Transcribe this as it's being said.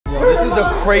is a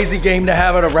crazy game to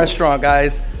have at a restaurant,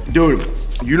 guys. Dude,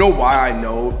 you know why I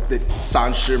know that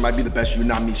SANSHI might be the best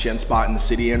Yunnan Mixian spot in the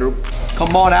city, Andrew?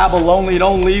 Come on, abalone,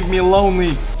 don't leave me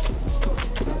lonely.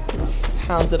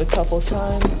 Pounded a couple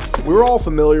times. We're all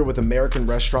familiar with American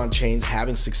restaurant chains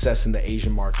having success in the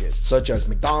Asian market, such as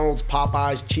McDonald's,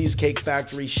 Popeyes, Cheesecake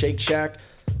Factory, Shake Shack.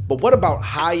 But what about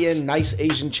high-end, nice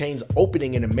Asian chains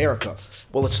opening in America?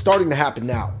 Well, it's starting to happen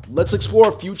now. Let's explore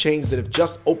a few chains that have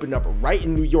just opened up right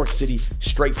in New York City,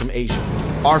 straight from Asia.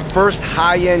 Our first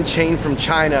high-end chain from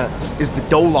China is the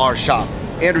DOLAR shop.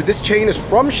 Andrew, this chain is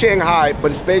from Shanghai,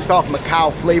 but it's based off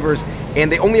Macau flavors,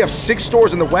 and they only have 6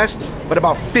 stores in the West, but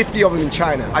about 50 of them in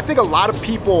China. I think a lot of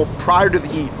people prior to the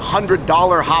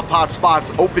 $100 hot pot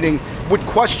spots opening would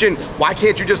question, why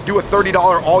can't you just do a $30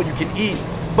 all you can eat?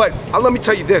 But let me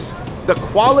tell you this, the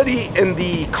quality and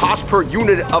the cost per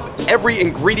unit of every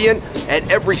ingredient at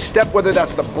every step, whether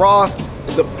that's the broth,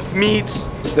 the meats,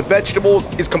 the vegetables,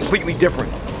 is completely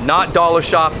different. Not dollar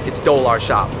shop, it's DOLAR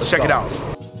shop. Let's check it out.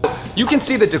 You can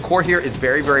see the decor here is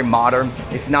very, very modern.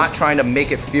 It's not trying to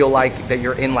make it feel like that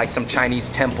you're in like some Chinese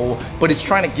temple, but it's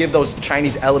trying to give those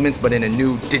Chinese elements, but in a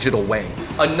new digital way.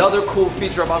 Another cool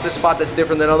feature about this spot that's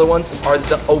different than other ones are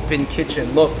the open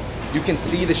kitchen. Look, you can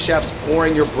see the chefs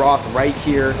pouring your broth right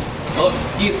here. Look,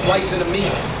 he's slicing the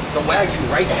meat, the Wagyu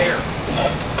right there.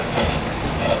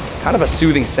 Kind of a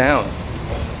soothing sound.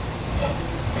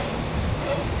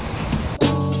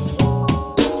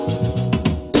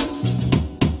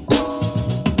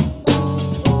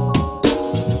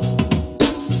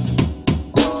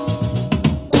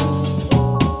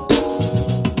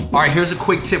 All right, here's a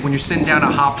quick tip. When you're sitting down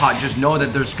at hot pot, just know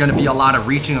that there's gonna be a lot of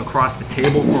reaching across the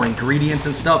table for ingredients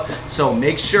and stuff. So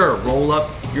make sure, roll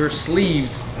up your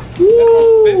sleeves.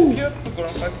 Woo!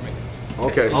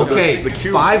 Okay, so okay, the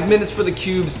cubes. 5 minutes for the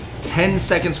cubes, 10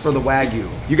 seconds for the Wagyu.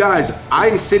 You guys,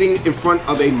 I'm sitting in front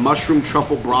of a mushroom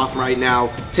truffle broth right now.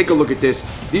 Take a look at this.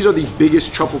 These are the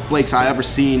biggest truffle flakes I've ever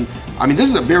seen. I mean, this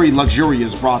is a very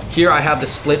luxurious broth. Here I have the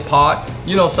split pot.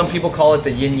 You know, some people call it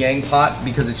the yin yang pot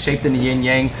because it's shaped in the yin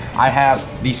yang. I have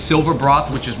the silver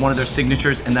broth, which is one of their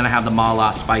signatures, and then I have the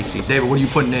mala spicy. David, what are you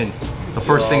putting in? The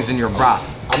first things in your broth.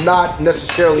 I'm not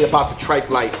necessarily about the tripe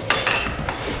life.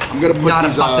 I'm gonna put Not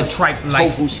these about the tripe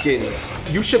life. tofu skins.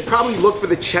 You should probably look for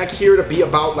the check here to be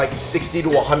about like $60 to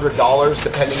 $100,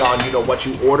 depending on what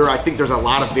you order. I think there's a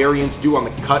lot of variance due on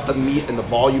the cut of meat and the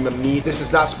volume of meat. This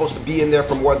is not supposed to be in there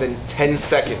for more than 10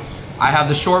 seconds. I have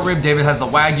the short rib, David has the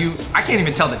Wagyu. I can't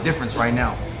even tell the difference right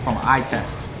now from an eye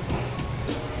test.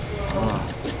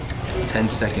 10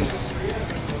 seconds.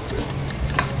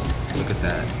 Look at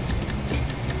that.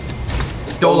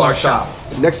 DOLAR shop.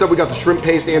 Next up, we got the shrimp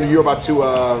paste. Andrew, you're about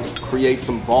to create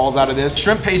some balls out of this.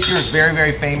 Shrimp paste here is very,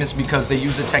 very famous because they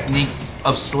use a technique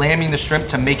of slamming the shrimp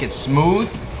to make it smooth.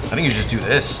 I think you just do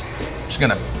this. Just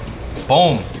gonna,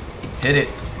 boom, hit it.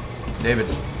 David,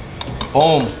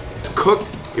 boom. It's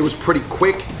cooked, it was pretty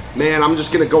quick. Man, I'm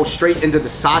just gonna go straight into the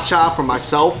sacha for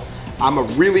myself. I'm a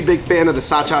really big fan of the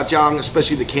sacha jiang,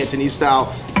 especially the Cantonese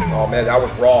style. Oh man, that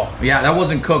was raw. Yeah, that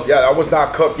wasn't cooked. Yeah, that was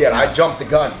not cooked yet. I jumped the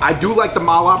gun. I do like the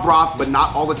mala broth, but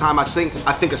not all the time. I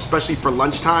think especially for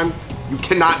lunchtime, you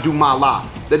cannot do mala.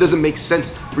 That doesn't make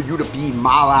sense for you to be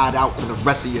mala'd out for the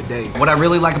rest of your day. What I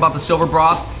really like about the silver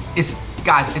broth is,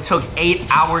 guys, it took 8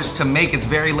 hours to make. It's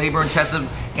very labor intensive,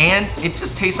 and it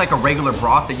just tastes like a regular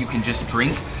broth that you can just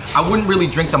drink. I wouldn't really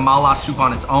drink the mala soup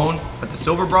on its own, but the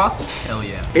silver broth, hell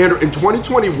yeah. And in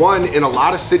 2021, in a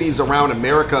lot of cities around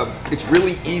America, it's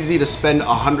really easy to spend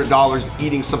 $100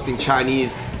 eating something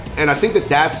Chinese. And I think that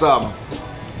that's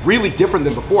really different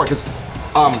than before, because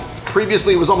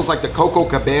previously it was almost like the Coco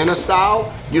Cabana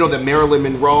style, that Marilyn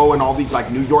Monroe and all these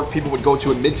like New York people would go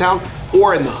to in Midtown,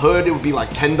 or in the hood, it would be like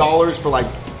 $10 for like,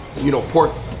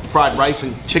 pork fried rice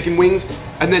and chicken wings.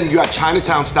 And then you got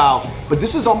Chinatown style, but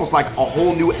this is almost like a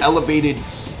whole new elevated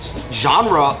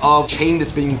genre of chain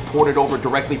that's being ported over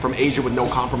directly from Asia with no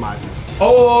compromises.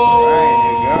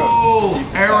 Oh,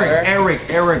 right,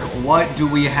 Eric, what do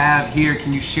we have here?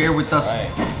 Can you share with us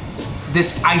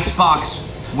this icebox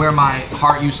where my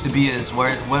heart used to be is?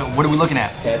 What are we looking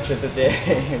at? Catch of the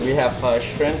day. We have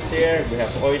shrimps here, we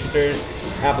have oysters,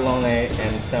 abalone,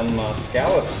 and some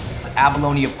scallops.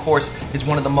 Abalone, of course, is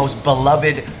one of the most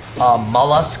beloved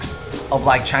mollusks of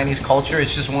like Chinese culture.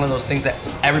 It's just one of those things that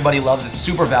everybody loves. It's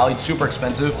super valued, super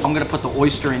expensive. I'm gonna put the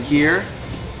oyster in here,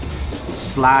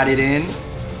 slide it in,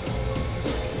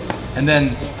 and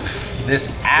then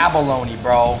this abalone,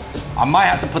 bro. I might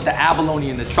have to put the abalone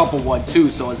in the truffle one too,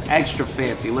 so it's extra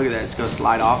fancy. Look at that, it's gonna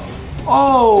slide off.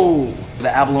 Oh! The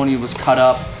abalone was cut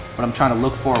up, but I'm trying to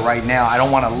look for it right now. I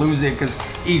don't wanna lose it because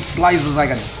each slice was like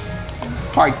a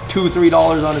Probably $2,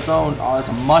 $3 on its own. Oh, that's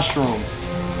a mushroom.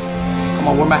 Come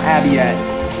on, where my Abby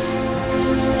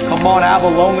at? Come on,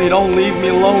 abalone, don't leave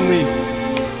me lonely.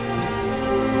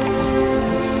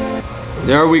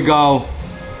 There we go.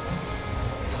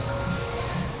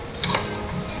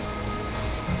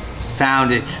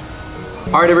 Found it.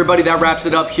 All right, everybody, that wraps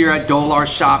it up here at DOLAR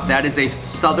Shop. That is a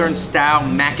Southern style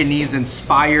Macanese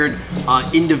inspired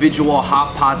individual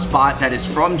hot pot spot that is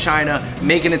from China,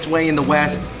 making its way in the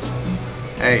West.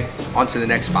 Hey, on to the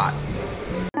next spot.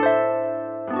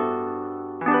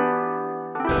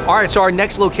 All right, so our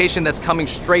next location that's coming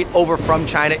straight over from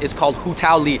China is called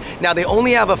HUTAOLI. Now, they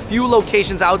only have a few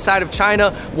locations outside of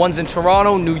China. One's in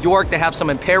Toronto, New York. They have some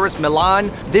in Paris,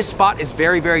 Milan. This spot is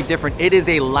very, very different. It is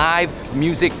a live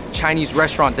music Chinese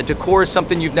restaurant. The decor is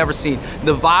something you've never seen.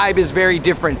 The vibe is very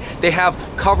different. They have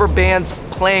cover bands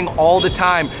playing all the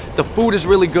time. The food is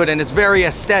really good and it's very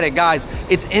aesthetic, guys.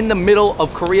 It's in the middle of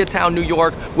Koreatown, New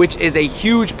York, which is a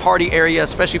huge party area,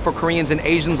 especially for Koreans and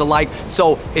Asians alike.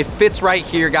 So it fits right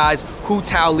here, guys.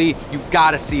 HUTAOLI, you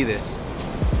gotta see this.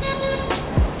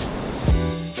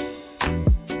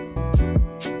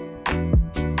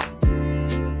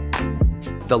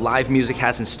 The live music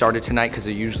hasn't started tonight because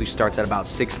it usually starts at about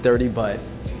 6:30, but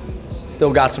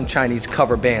still got some Chinese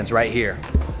cover bands right here.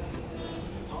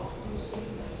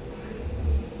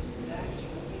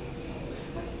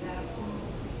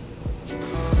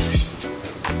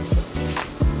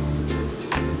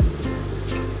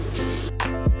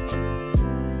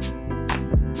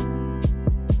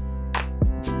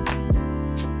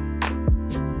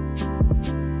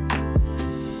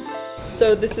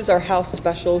 So this is our house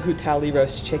special HUTAOLI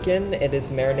roast chicken. It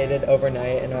is marinated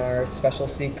overnight in our special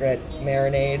secret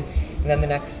marinade. And then the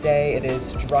next day it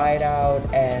is dried out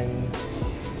and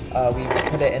we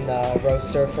put it in the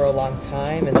roaster for a long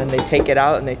time, and then they take it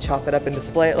out and they chop it up and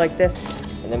display it like this.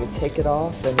 And then we take it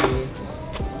off and we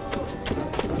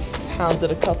pound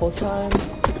it a couple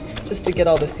times just to get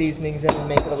all the seasonings in and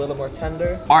make it a little more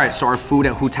tender. All right, so our food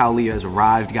at HUTAOLI has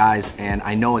arrived, guys, and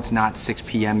I know it's not 6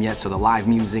 p.m. yet, so the live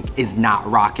music is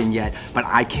not rocking yet, but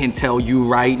I can tell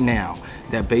you right now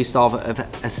that based off of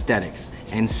aesthetics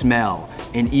and smell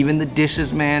and even the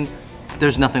dishes, man,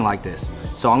 there's nothing like this.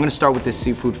 So I'm gonna start with this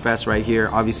seafood fest right here.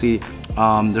 Obviously,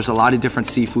 there's a lot of different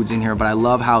seafoods in here, but I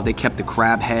love how they kept the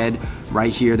crab head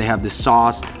right here. They have this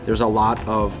sauce. There's a lot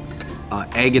of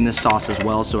egg in this sauce as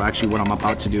well. So actually what I'm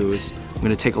about to do is I'm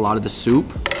gonna take a lot of the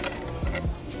soup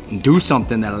and do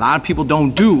something that a lot of people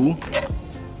don't do,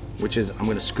 which is I'm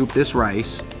gonna scoop this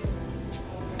rice.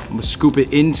 I'm gonna scoop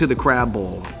it into the crab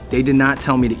bowl. They did not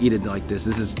tell me to eat it like this.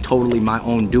 This is totally my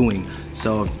own doing.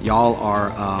 So if y'all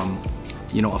are,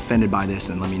 you know, offended by this,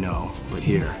 then let me know. But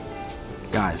here,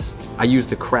 guys, I use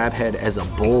the crab head as a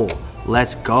bowl.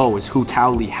 Let's go, it's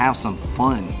HUTAOLI, have some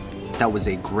fun. That was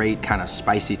a great kind of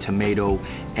spicy tomato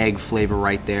egg flavor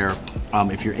right there.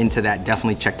 If you're into that,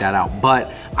 definitely check that out.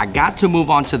 But I got to move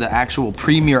on to the actual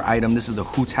premier item. This is the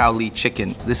HUTAOLI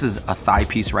chicken. This is a thigh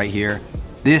piece right here.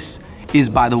 This is,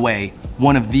 by the way,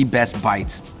 one of the best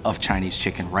bites of Chinese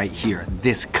chicken right here.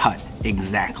 This cut,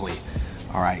 exactly.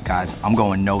 All right, guys, I'm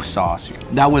going no sauce.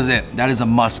 That was it. That is a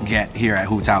must get here at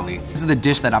HUTAOLI. This is the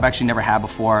dish that I've actually never had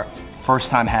before.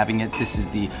 First time having it. This is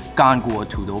the ganguo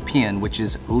tudo pian, which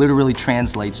is literally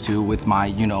translates to, with my,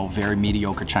 you know, very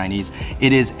mediocre Chinese,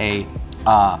 it is a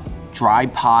dry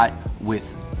pot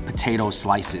with potato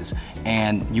slices.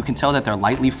 And you can tell that they're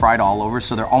lightly fried all over,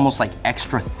 so they're almost like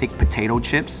extra thick potato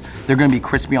chips. They're gonna be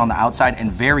crispy on the outside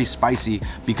and very spicy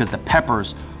because the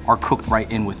peppers are cooked right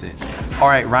in with it. All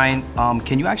right, Ryan,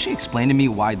 can you actually explain to me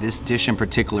why this dish in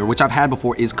particular, which I've had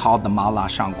before, is called the mala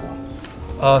shangguo?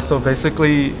 So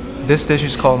basically, this dish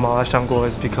is called mala shangguo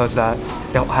is because that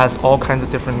it has all kinds of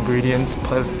different ingredients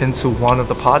put into one of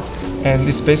the pots, and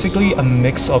it's basically a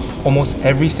mix of almost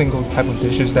every single type of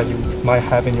dishes that you might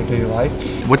have in your daily life.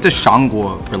 What does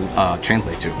shangguo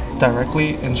translate to?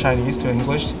 Directly in Chinese to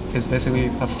English is basically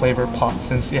a flavor pot,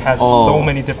 since it has so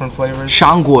many different flavors.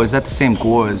 Shangguo, is that the same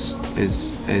guo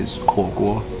as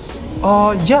huoguo?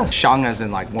 Yes. Shang as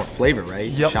in like more flavor,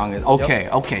 right? Yep. Shang is, okay,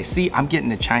 okay. See, I'm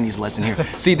getting a Chinese lesson here.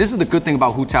 See, this is the good thing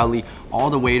about HUTAOLI. All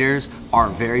the waiters are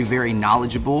very, very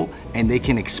knowledgeable and they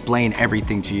can explain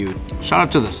everything to you. Shout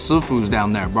out to the sifus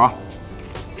down there, bro.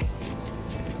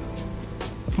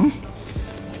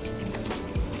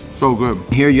 So good.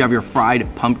 Here you have your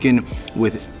fried pumpkin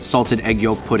with salted egg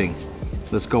yolk pudding.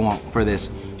 Let's go on for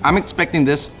this. I'm expecting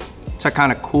this to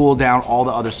kind of cool down all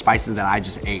the other spices that I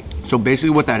just ate. So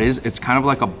basically what that is, it's kind of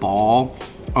like a ball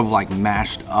of like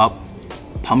mashed up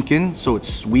pumpkin. So it's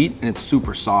sweet and it's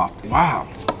super soft. Wow,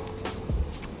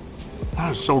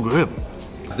 that is so good.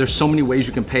 There's so many ways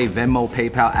you can pay: Venmo,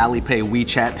 PayPal, Alipay,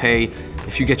 WeChat Pay.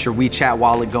 If you get your WeChat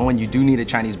wallet going, you do need a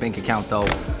Chinese bank account though.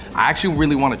 I actually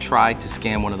really want to try to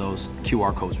scan one of those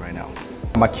QR codes right now.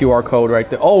 My QR code right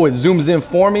there. Oh, it zooms in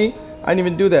for me. I didn't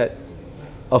even do that.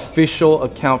 Official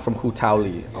account from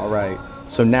HUTAOLI. All right.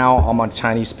 So now I'm on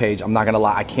Chinese page. I'm not gonna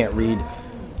lie, I can't read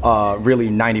really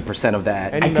 90% of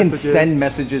that. I can send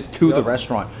messages to the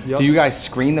restaurant. Do you guys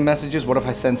screen the messages? What if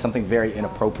I send something very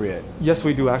inappropriate? Yes,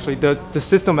 we do actually. The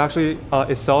system actually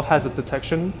itself has a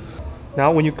detection.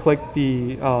 Now when you click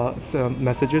the some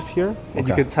messages here, and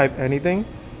you can type anything,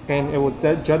 and it will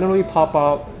generally pop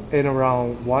up in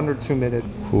around 1 or 2 minutes.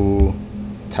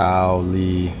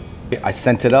 HUTAOLI. I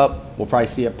sent it up. We'll probably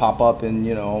see it pop up in,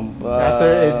 you know,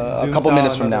 after a couple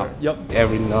minutes from now. Yep.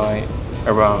 Every night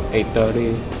around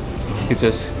 8:30, you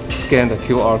just scan the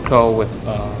QR code with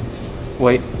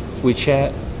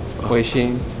WeChat,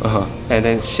 Weixin, and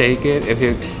then shake it. If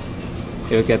you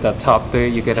get the top 3,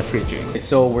 you get a free drink. Okay,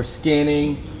 so we're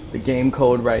scanning the game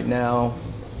code right now.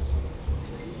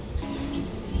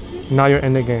 Now you're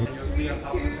in the game.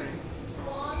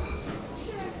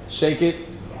 Shake it.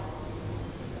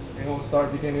 It will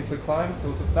start beginning to climb.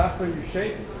 So the faster you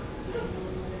shake.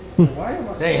 Why am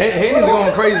I? Hey, Hayden's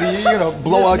going crazy. You're gonna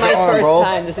blow out your arm,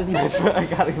 bro. This is my first time. I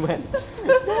gotta win.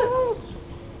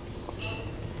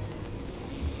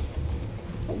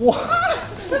 What?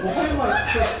 Why am I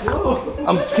so slow?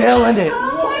 I'm killing it.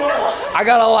 I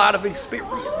got a lot of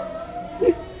experience.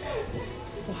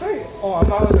 Why? Oh, I'm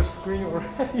not on the screen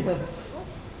already.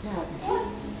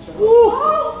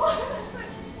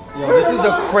 Yo, this is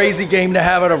a crazy game to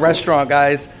have at a restaurant,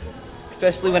 guys.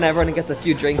 Especially when everyone gets a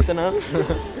few drinks in them.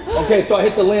 Okay, so I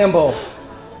hit the Lambo.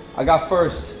 I got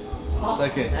first,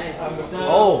 second.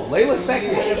 Oh, Layla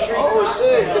second. Oh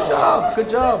shit! Good job. Good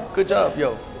job. Good job,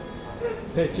 yo.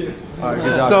 Thank you. All right,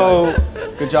 good job, guys.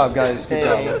 Good job, guys. Good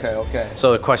job. Okay, okay.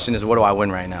 So the question is, what do I win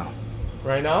right now?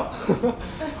 Right now?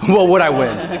 What would I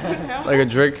win? Like a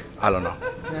drink? I don't know.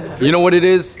 You know what it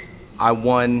is? I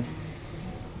won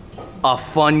a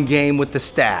fun game with the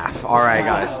staff. All right,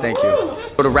 guys, thank you.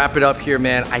 So to wrap it up here,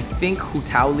 man, I think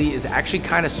HUTAOLI is actually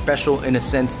kind of special in a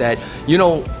sense that, you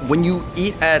know, when you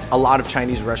eat at a lot of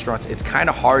Chinese restaurants, it's kind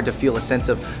of hard to feel a sense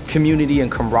of community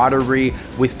and camaraderie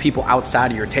with people outside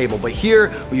of your table. But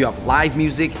here, you have live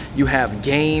music, you have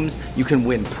games, you can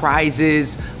win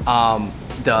prizes,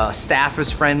 the staff is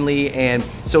friendly, and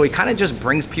so it kind of just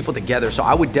brings people together. So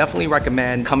I would definitely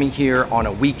recommend coming here on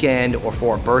a weekend or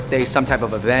for a birthday, some type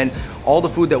of event. All the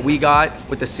food that we got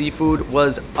with the seafood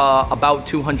was about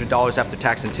 $200 after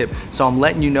tax and tip. So I'm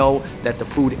letting you know that the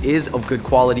food is of good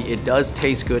quality. It does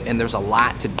taste good, and there's a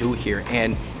lot to do here.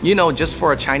 And you know, just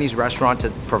for a Chinese restaurant to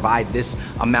provide this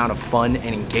amount of fun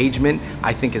and engagement,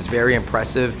 I think is very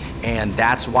impressive. And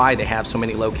that's why they have so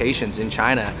many locations in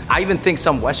China. I even think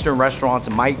some Western restaurants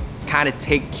might kind of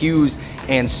take cues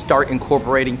and start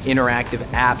incorporating interactive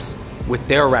apps with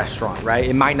their restaurant, right?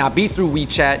 It might not be through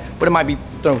WeChat, but it might be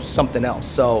through something else.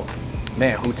 So,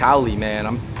 man, HUTAOLI, man,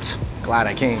 I'm glad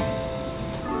I came.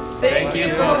 Thank you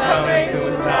for coming to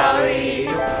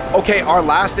HUTAOLI. Okay, our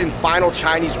last and final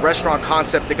Chinese restaurant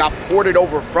concept that got ported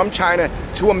over from China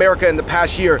to America in the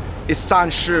past year is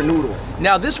SANSHI noodle.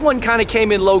 Now this one kind of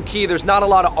came in low key. There's not a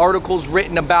lot of articles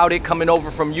written about it coming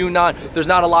over from Yunnan. There's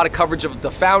not a lot of coverage of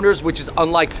the founders, which is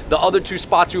unlike the other 2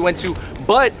 spots we went to,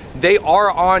 but they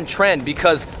are on trend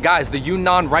because, guys, the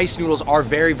Yunnan rice noodles are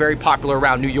very, very popular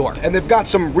around New York. And they've got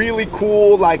some really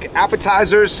cool like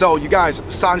appetizers. So you guys,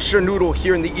 SANSHI noodle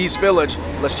here in the East Village.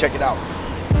 Let's check it out.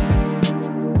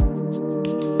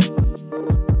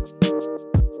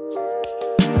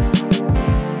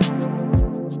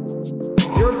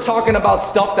 Talking about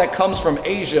stuff that comes from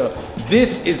Asia,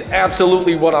 this is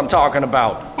absolutely what I'm talking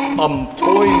about.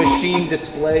 Toy machine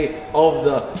display of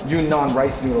the Yunnan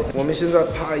rice noodles. 我们现在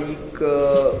拍一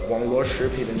个网络食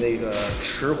品的那个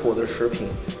吃货的视频，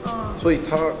所以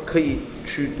他可以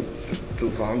去厨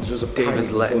房就是拍。Dave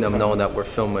is letting them know that we're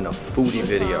filming a foodie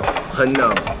video. 很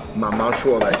冷，慢慢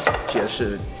说来解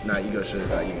释哪一个是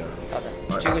哪一个。好的，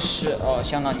这个是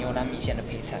香港牛腩米线的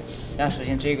配菜。那首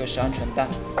先这个是鹌鹑蛋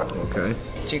OK。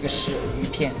这个是鱼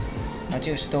片，然后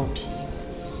这个是豆皮，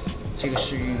这个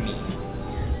是玉米，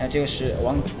然后这个是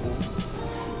王子菇，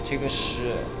这个是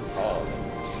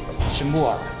木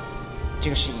耳，这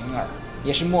个是银耳，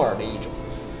也是木耳的一种，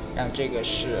然后这个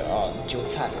是韭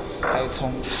菜，还有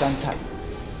葱酸菜，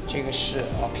这个是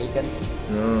培根。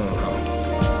好。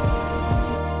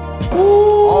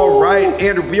All right,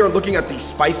 and we are looking at the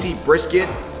spicy brisket,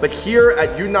 but here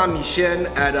at Yunnan Mixian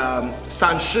at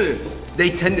SANSHI, they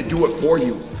tend to do it for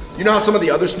you. You know how some of the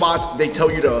other spots, they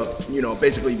tell you to, you know,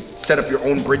 basically set up your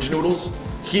own bridge noodles?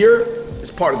 here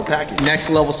is part of the package. Next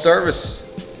level service.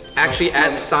 Actually,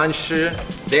 at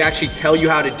SANSHI, they actually tell you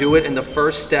how to do it, and the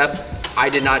first step, I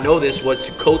did not know this, was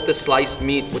to coat the sliced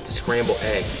meat with the scrambled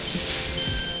egg.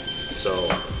 So,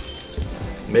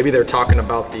 maybe they're talking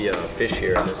about the fish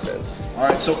here in this sense. All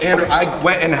right, so Andrew, I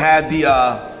went and had the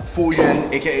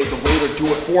Fuyuan, AKA the waiter, do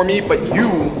it for me, but you,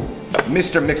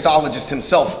 Mr. Mixologist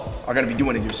himself, are gonna be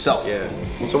doing it yourself. Yeah.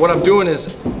 So what I'm doing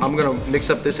is, I'm gonna mix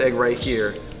up this egg right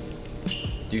here.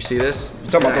 Do you see this?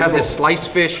 You're talking about I have this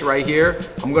sliced fish right here.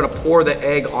 I'm gonna pour the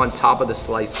egg on top of the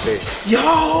sliced fish.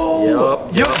 Yo!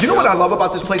 Yup, You know what I love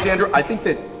about this place, Andrew? I think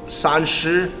that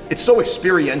SANSHI, it's so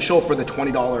experiential for the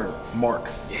 $20 mark.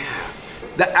 Yeah.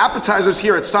 The appetizers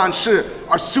here at SANSHI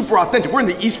are super authentic. We're in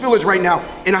the East Village right now,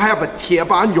 and I have a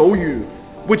tieban youyu,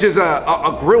 which is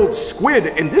a grilled squid,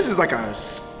 and this is like a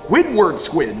Squidward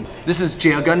squid. This is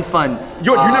jiagen fun.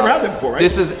 Yo, you never had that before, right?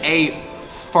 This is a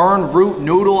fern root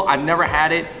noodle. I've never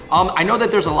had it. I know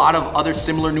that there's a lot of other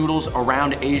similar noodles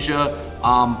around Asia,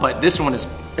 but this one is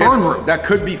fern root. That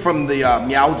could be from the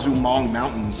Miaozu Mong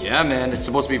Mountains. Yeah, man, it's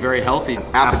supposed to be very healthy.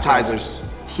 Appetizers.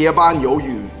 Tieban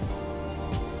youyu.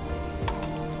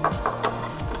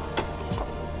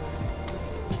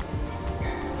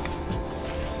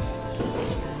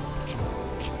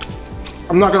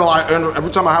 I'm not gonna lie, Andrew, every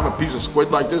time I have a piece of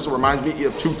squid like this, it reminds me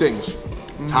of two things.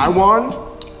 Taiwan,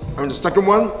 and the second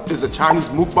one is a Chinese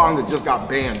mukbang that just got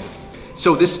banned.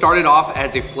 So this started off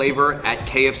as a flavor at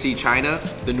KFC China,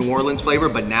 the New Orleans flavor,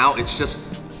 but now it's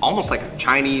just almost like a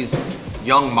Chinese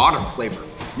young modern flavor.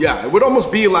 Yeah, it would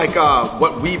almost be like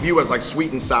what we view as like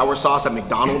sweet and sour sauce at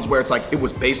McDonald's, where it's like it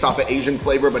was based off of Asian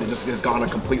flavor, but it just has gone a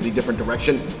completely different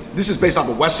direction. This is based off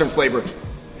of Western flavor.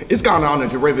 It's gone on a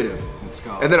derivative. Let's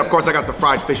go. And then of course I got the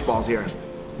fried fish balls here.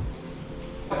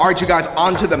 All right, you guys,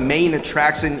 on to the main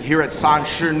attraction here at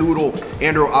SANSHI Noodle.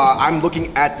 Andrew, I'm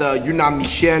looking at the Yunnan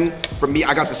Mixian. For me,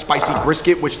 I got the spicy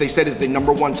brisket, which they said is the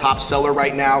 #1 top seller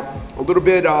right now. A little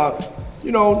bit,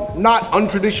 you know, not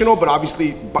untraditional, but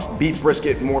obviously beef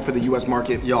brisket more for the US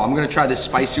market. Yo, I'm gonna try this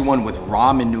spicy one with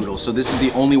ramen noodles. So this is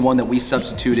the only one that we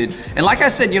substituted. And like I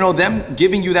said, you know, them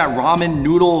giving you that ramen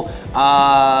noodle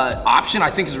option,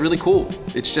 I think is really cool.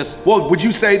 It's just... Well, would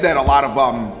you say that a lot of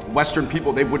Western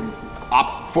people, they would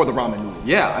opt for the ramen noodle?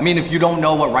 Yeah, I mean, if you don't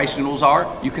know what rice noodles are,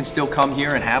 you can still come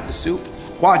here and have the soup.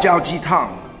 Huajiao ji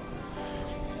tang.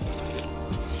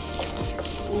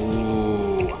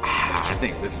 Ooh, I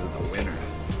think this is the winner.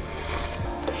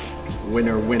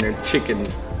 Winner, chicken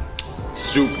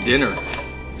soup dinner.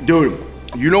 Dude,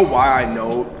 you know why I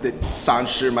know that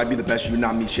SANSHI might be the best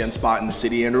Yunnan Mixian spot in the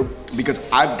city, Andrew? Because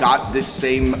I've got this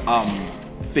same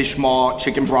fish maw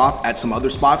chicken broth at some other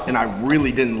spots, and I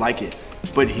really didn't like it.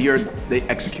 But here, they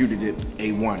executed it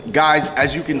A1. Guys,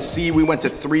 as you can see, we went to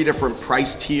 3 different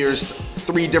price tiers,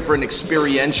 3 different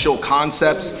experiential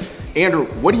concepts. Andrew,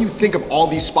 what do you think of all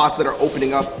these spots that are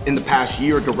opening up in the past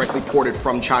year directly ported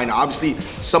from China? Obviously,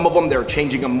 some of them, they're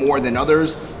changing them more than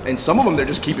others, and some of them, they're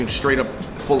just keeping straight up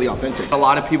fully authentic. A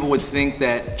lot of people would think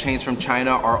that chains from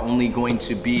China are only going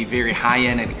to be very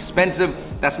high-end and expensive.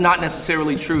 That's not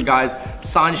necessarily true, guys.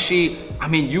 SANSHI, I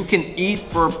mean, you can eat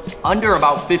for under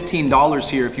about $15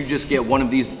 here if you just get one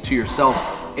of these to yourself.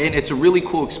 And it's a really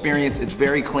cool experience. It's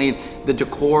very clean. The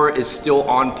decor is still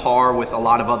on par with a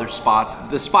lot of other spots.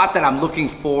 The spot that I'm looking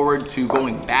forward to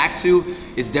going back to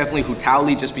is definitely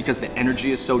HUTAOLI, just because the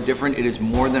energy is so different. It is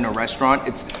more than a restaurant.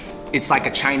 It's like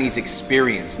a Chinese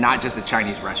experience, not just a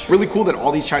Chinese restaurant. Really cool that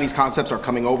all these Chinese concepts are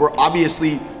coming over.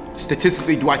 Obviously,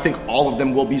 statistically, do I think all of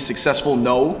them will be successful?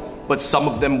 No, but some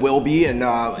of them will be, and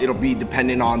it'll be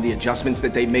dependent on the adjustments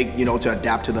that they make, you know, to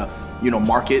adapt to the, you know,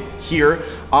 market here.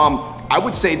 I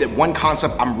would say that one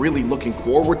concept I'm really looking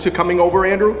forward to coming over,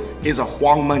 Andrew, is a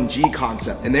Huangmenji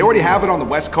concept. And they already have it on the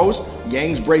West Coast,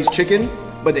 Yang's braised chicken,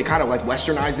 but they kind of like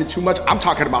westernized it too much. I'm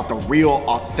talking about the real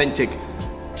authentic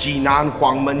Jinan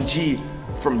Huangmenji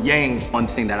from Yang's. One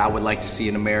thing that I would like to see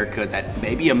in America that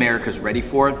maybe America's ready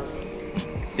for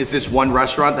is this one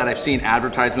restaurant that I've seen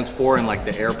advertisements for in like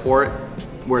the airport,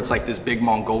 where it's like this big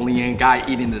Mongolian guy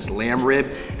eating this lamb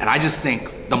rib. And I just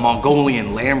think the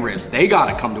Mongolian lamb ribs, they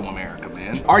gotta come to America,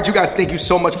 man. All right, you guys, thank you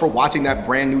so much for watching that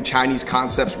brand new Chinese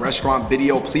Concepts restaurant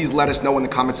video. Please let us know in the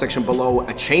comment section below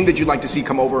a chain that you'd like to see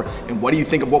come over, and what do you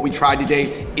think of what we tried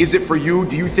today? Is it for you?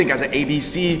 Do you think as an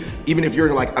ABC, even if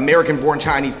you're like American-born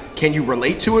Chinese, can you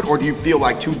relate to it, or do you feel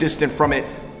like too distant from it?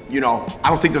 You know, I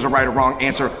don't think there's a right or wrong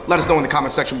answer. Let us know in the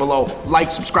comment section below.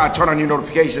 Like, subscribe, turn on your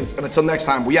notifications, and until next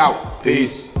time, we out.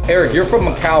 Peace. Eric, you're from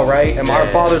Macau, right? And my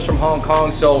father's from Hong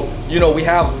Kong, so, you know, we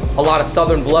have a lot of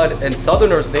Southern blood, and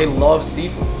Southerners, they love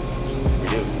seafood. We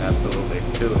do, absolutely.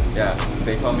 Yeah,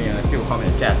 they call me, people call me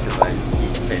a cat because I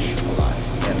eat fish a lot.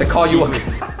 They call you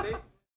a